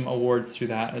fun team awards through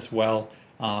that as well.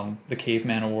 The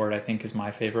Caveman Award, I think, is my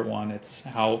favorite one. It's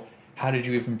how did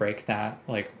you even break that?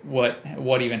 Like what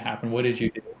even happened? What did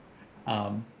you do?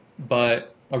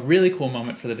 But a really cool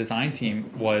moment for the design team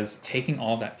was taking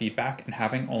all that feedback and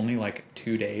having only like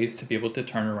 2 days to be able to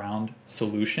turn around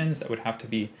solutions that would have to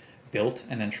be built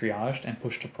and then triaged and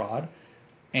pushed to prod.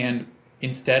 And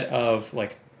instead of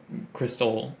like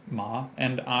Crystal, Ma,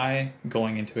 and I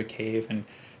going into a cave and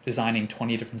designing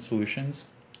 20 different solutions,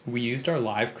 we used our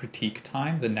live critique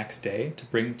time the next day to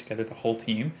bring together the whole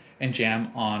team and jam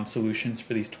on solutions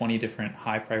for these 20 different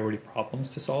high priority problems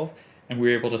to solve. And we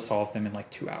were able to solve them in like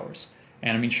 2 hours.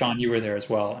 And I mean, Sean, you were there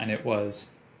as well. And it was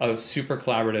a super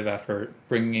collaborative effort,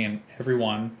 bringing in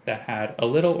everyone that had a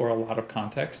little or a lot of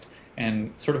context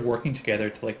and sort of working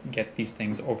together to like get these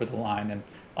things over the line and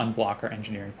unblock our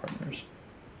engineering partners.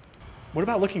 What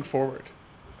about looking forward?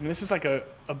 I mean, this is like a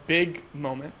big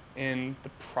moment in the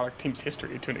product team's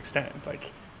history to an extent.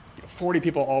 Like, 40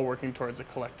 people all working towards a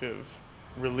collective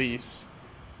release.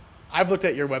 I've looked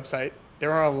at your website.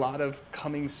 There are a lot of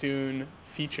coming soon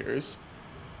features.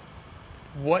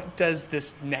 What does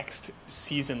this next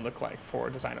season look like for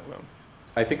Design at Loom?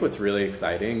 I think what's really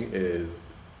exciting is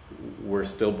we're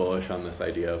still bullish on this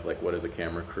idea of like, what does a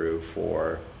camera crew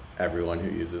for everyone who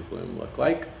uses Loom look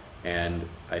like? And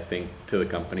I think to the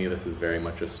company, this is very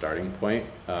much a starting point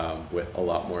with a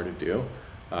lot more to do.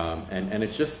 And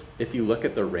it's just, if you look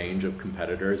at the range of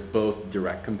competitors, both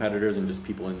direct competitors and just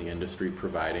people in the industry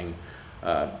providing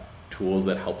tools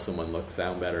that help someone look,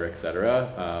 sound better, et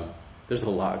cetera, there's a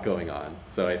lot going on.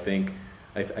 So I think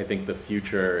the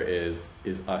future is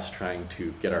us trying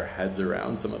to get our heads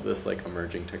around some of this like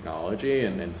emerging technology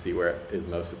and see where it is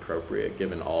most appropriate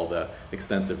given all the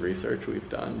extensive research we've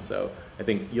done. So I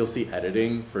think you'll see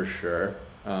editing for sure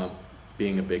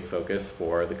being a big focus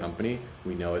for the company.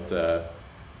 We know it's an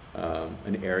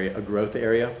area, a growth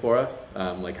area for us.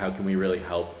 Like how can we really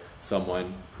help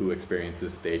someone who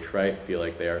experiences stage fright feel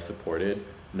like they are supported,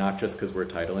 not just because we're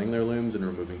titling their looms and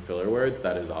removing filler words,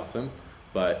 that is awesome,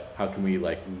 but how can we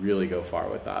like really go far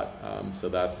with that? So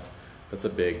that's a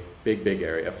big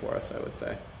area for us, I would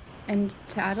say. And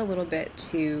to add a little bit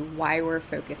to why we're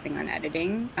focusing on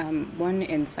editing, one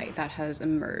insight that has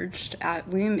emerged at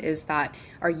Loom is that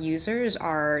our users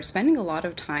are spending a lot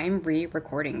of time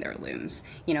re-recording their looms.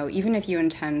 You know, even if you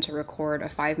intend to record a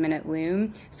 5-minute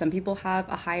loom, some people have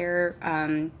a higher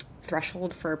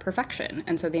threshold for perfection,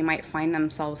 and so they might find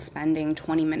themselves spending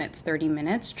 20 minutes, 30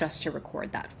 minutes just to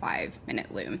record that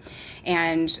 5-minute loom.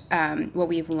 And what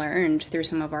we've learned through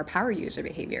some of our power user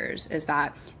behaviors is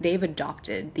that they've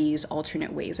adopted these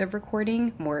alternate ways of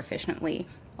recording more efficiently.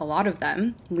 A lot of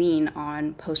them lean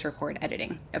on post-record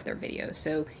editing of their videos.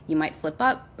 So you might slip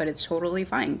up, but it's totally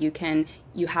fine.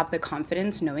 You have the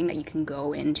confidence knowing that you can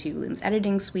go into Loom's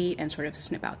editing suite and sort of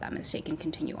snip out that mistake and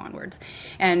continue onwards.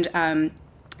 And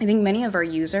I think many of our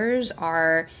users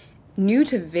are new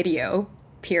to video,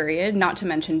 period, not to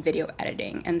mention video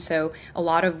editing. And so a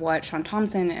lot of what Sean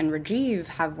Thompson and Rajiv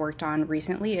have worked on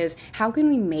recently is how can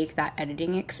we make that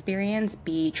editing experience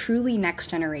be truly next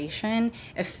generation,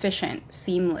 efficient,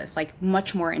 seamless, like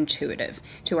much more intuitive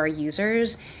to our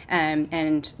users.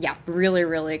 And yeah, really,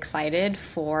 really excited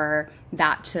for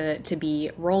that to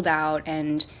be rolled out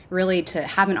and really to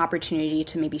have an opportunity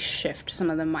to maybe shift some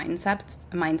of the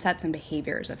mindsets and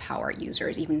behaviors of how our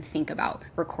users even think about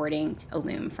recording a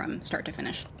loom from start to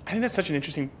finish. I think that's such an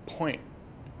interesting point.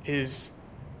 It's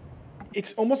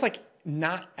almost like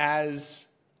not as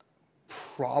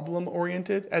problem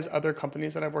oriented as other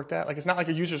companies that I've worked at. Like it's not like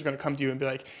a user is going to come to you and be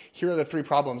like, here are the 3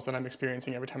 problems that I'm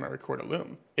experiencing every time I record a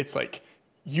loom. It's like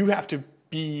you have to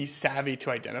be savvy to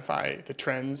identify the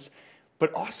trends,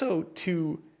 but also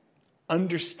to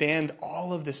understand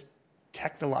all of this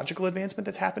technological advancement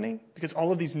that's happening, because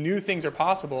all of these new things are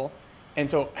possible. And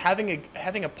so having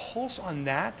a pulse on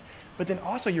that, but then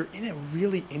also you're in a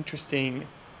really interesting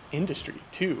industry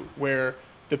too, where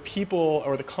the people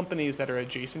or the companies that are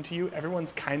adjacent to you,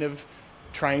 everyone's kind of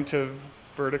trying to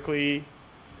vertically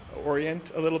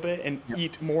orient a little bit and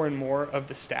eat more and more of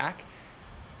the stack.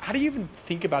 How do you even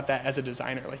think about that as a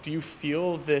designer? Like, do you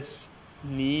feel this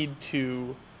need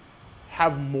to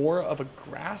have more of a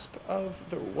grasp of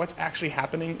what's actually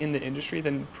happening in the industry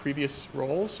than previous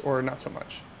roles, or not so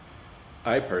much?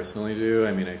 I personally do.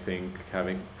 I mean, I think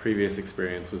having previous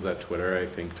experience was at Twitter. I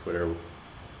think Twitter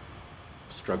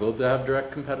struggled to have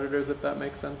direct competitors, if that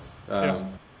makes sense.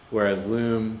 Whereas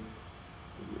Loom,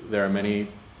 there are many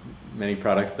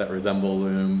products that resemble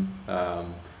Loom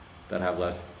that have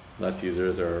less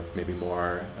users or maybe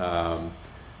more.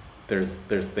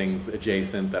 There's things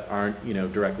adjacent that aren't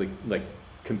directly like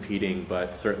competing,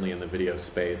 but certainly in the video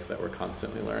space that we're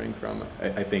constantly learning from.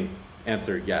 I think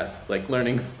answer yes, like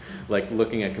learnings, like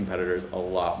looking at competitors a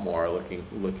lot more,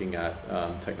 looking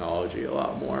at technology a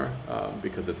lot more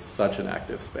because it's such an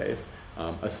active space.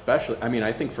 Especially, I mean,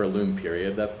 I think for Loom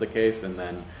period that's the case, and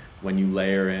then when you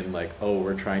layer in like, oh,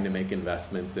 we're trying to make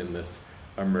investments in this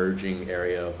emerging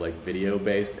area of like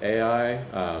video-based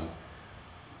AI.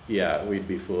 Yeah, we'd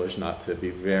be foolish not to be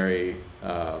very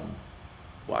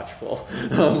watchful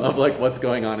of like what's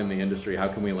going on in the industry. How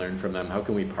can we learn from them? How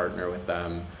can we partner with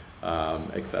them,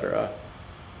 etc.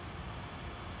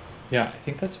 Yeah, I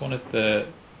think that's one of the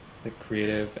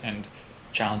creative and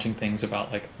challenging things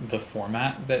about like the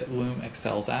format that Loom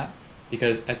excels at,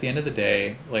 because at the end of the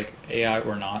day, like AI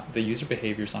or not, the user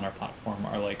behaviors on our platform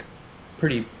are like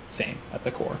pretty same at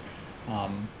the core.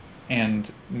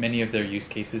 And many of their use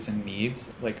cases and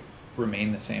needs like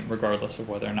remain the same regardless of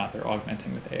whether or not they're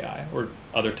augmenting with AI or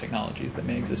other technologies that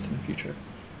may exist in the future.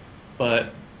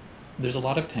 But there's a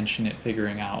lot of tension at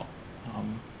figuring out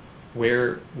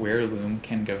where Loom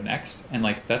can go next, and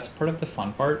like that's part of the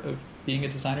fun part of being a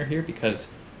designer here,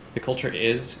 because the culture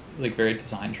is like very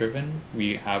design driven.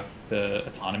 We have the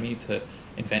autonomy to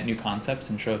invent new concepts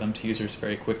and show them to users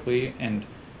very quickly, and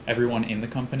everyone in the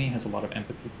company has a lot of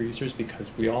empathy for users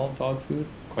because we all dog food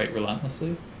quite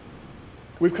relentlessly.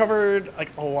 We've covered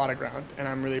like a lot of ground, and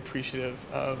I'm really appreciative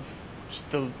of just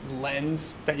the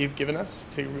lens that you've given us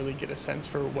to really get a sense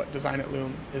for what design at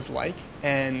Loom is like.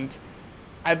 And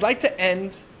I'd like to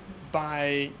end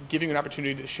by giving you an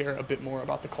opportunity to share a bit more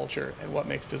about the culture and what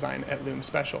makes design at Loom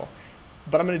special.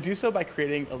 But I'm going to do so by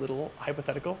creating a little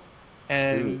hypothetical,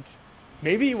 and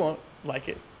maybe you won't like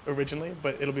it originally,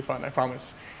 but it'll be fun, I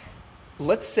promise.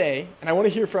 Let's say, and I want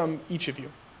to hear from each of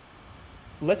you,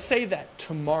 let's say that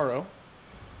tomorrow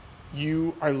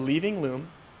you are leaving Loom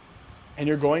and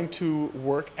you're going to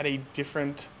work at a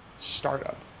different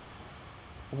startup.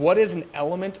 What is an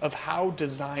element of how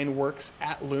design works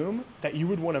at Loom that you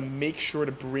would want to make sure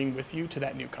to bring with you to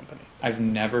that new company? I've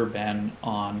never been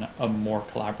on a more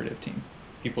collaborative team.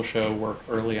 People show work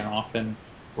early and often.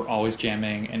 We're always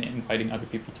jamming and inviting other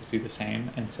people to do the same.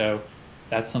 And so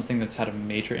that's something that's had a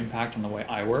major impact on the way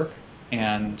I work.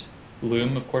 And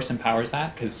Loom, of course, empowers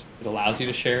that because it allows you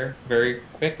to share very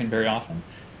quick and very often.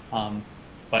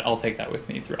 But I'll take that with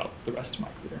me throughout the rest of my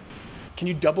career. Can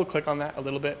you double click on that a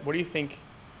little bit? What do you think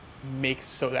makes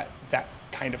so that that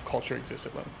kind of culture exists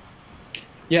at Loom?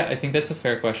 Yeah, I think that's a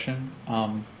fair question.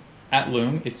 At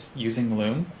Loom, it's using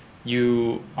Loom.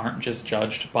 You aren't just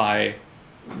judged by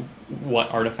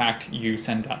what artifact you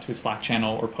send out to a Slack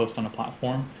channel or post on a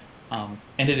platform.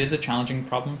 And it is a challenging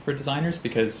problem for designers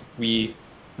because we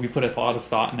put a lot of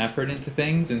thought and effort into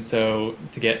things, and so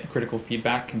to get critical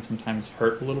feedback can sometimes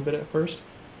hurt a little bit at first.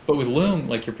 But with Loom,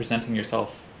 like, you're presenting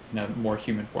yourself in a more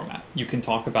human format. You can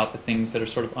talk about the things that are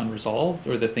sort of unresolved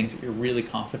or the things that you're really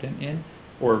confident in,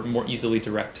 or more easily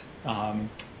direct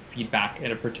feedback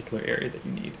in a particular area that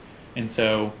you need. And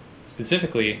so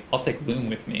specifically, I'll take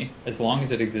Loom with me as long as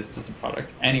it exists as a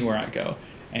product anywhere I go.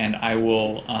 And I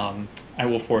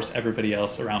will force everybody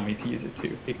else around me to use it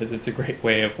too, because it's a great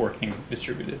way of working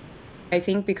distributed. I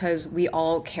think because we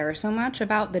all care so much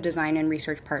about the design and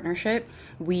research partnership,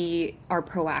 we are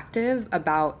proactive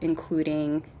about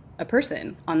including a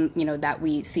person on, that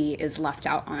we see is left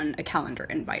out on a calendar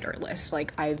inviter list.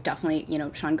 Like, I've definitely,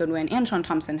 Sean Goodwin and Sean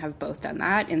Thompson have both done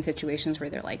that in situations where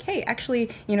they're like, hey,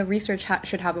 actually, research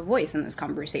should have a voice in this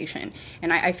conversation.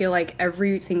 And I feel like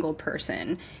every single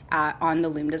person on the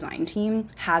Loom design team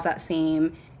has that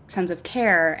same sense of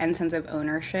care and sense of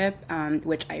ownership,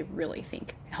 which I really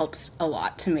think helps a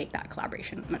lot to make that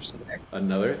collaboration much smoother.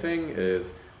 Another thing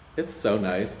is, it's so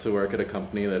nice to work at a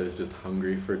company that is just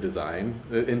hungry for design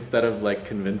instead of like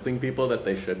convincing people that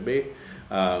they should be.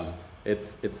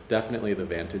 It's definitely the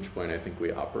vantage point I think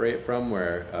we operate from,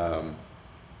 where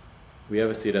we have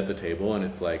a seat at the table and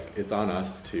it's like it's on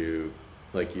us to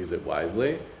like use it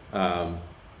wisely. And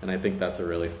I think that's a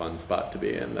really fun spot to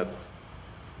be in. That's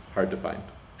hard to find.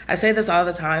 I say this all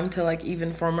the time to like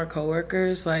even former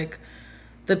coworkers, like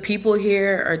the people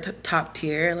here are top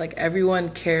tier. Like, everyone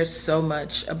cares so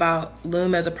much about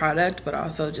Loom as a product, but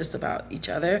also just about each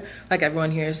other, like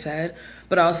everyone here said.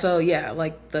 But also, yeah,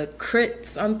 like the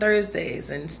crits on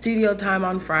Thursdays and studio time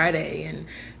on Friday and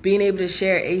being able to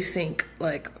share async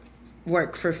like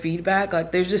work for feedback.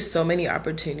 Like, there's just so many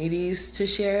opportunities to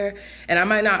share, and I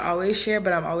might not always share,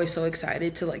 but I'm always so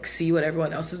excited to like see what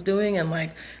everyone else is doing and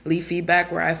like leave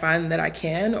feedback where I find that I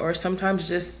can, or sometimes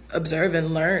just observe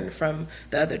and learn from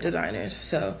the other designers.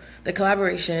 So the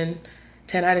collaboration,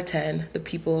 10 out of 10, the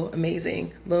people,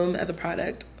 amazing. Loom as a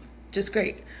product, just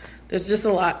great. There's just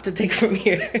a lot to take from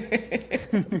here.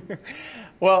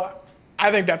 Well, I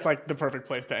think that's like the perfect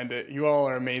place to end it. You all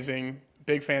are amazing.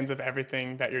 Big fans of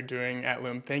everything that you're doing at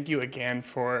Loom. Thank you again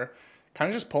for kind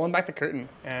of just pulling back the curtain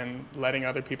and letting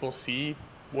other people see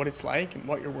what it's like and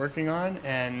what you're working on.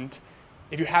 And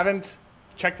if you haven't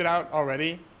checked it out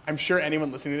already, I'm sure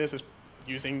anyone listening to this is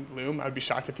using Loom. I would be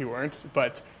shocked if you weren't.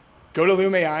 But go to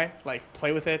Loom AI, like,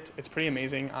 play with it. It's pretty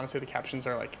amazing. Honestly, the captions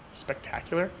are like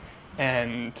spectacular.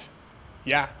 And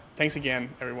yeah, thanks again,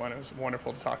 everyone. It was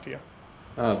wonderful to talk to you.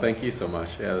 Oh, thank you so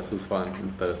much. Yeah, this was fun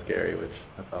instead of scary, which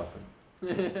that's awesome.